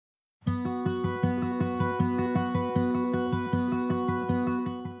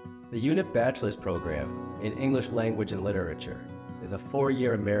UNIT Bachelor's program in English Language and Literature is a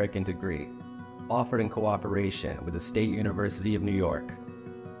 4-year American degree offered in cooperation with the State University of New York,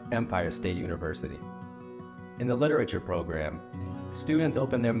 Empire State University. In the literature program, students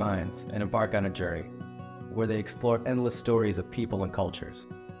open their minds and embark on a journey where they explore endless stories of people and cultures,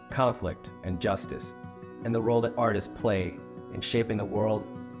 conflict and justice, and the role that artists play in shaping the world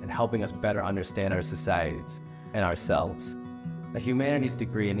and helping us better understand our societies and ourselves. A humanities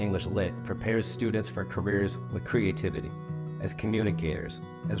degree in English Lit prepares students for careers with creativity, as communicators,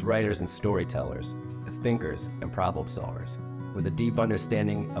 as writers and storytellers, as thinkers and problem solvers, with a deep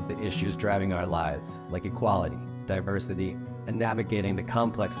understanding of the issues driving our lives, like equality, diversity, and navigating the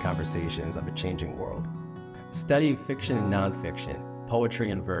complex conversations of a changing world. Studying fiction and nonfiction,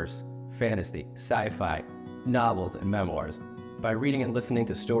 poetry and verse, fantasy, sci-fi, novels, and memoirs, by reading and listening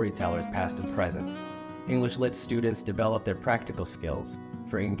to storytellers past and present, English Lit students develop their practical skills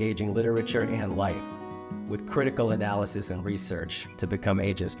for engaging literature and life, with critical analysis and research to become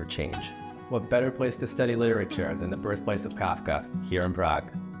agents for change. What better place to study literature than the birthplace of Kafka, here in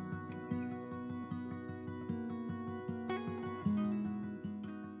Prague?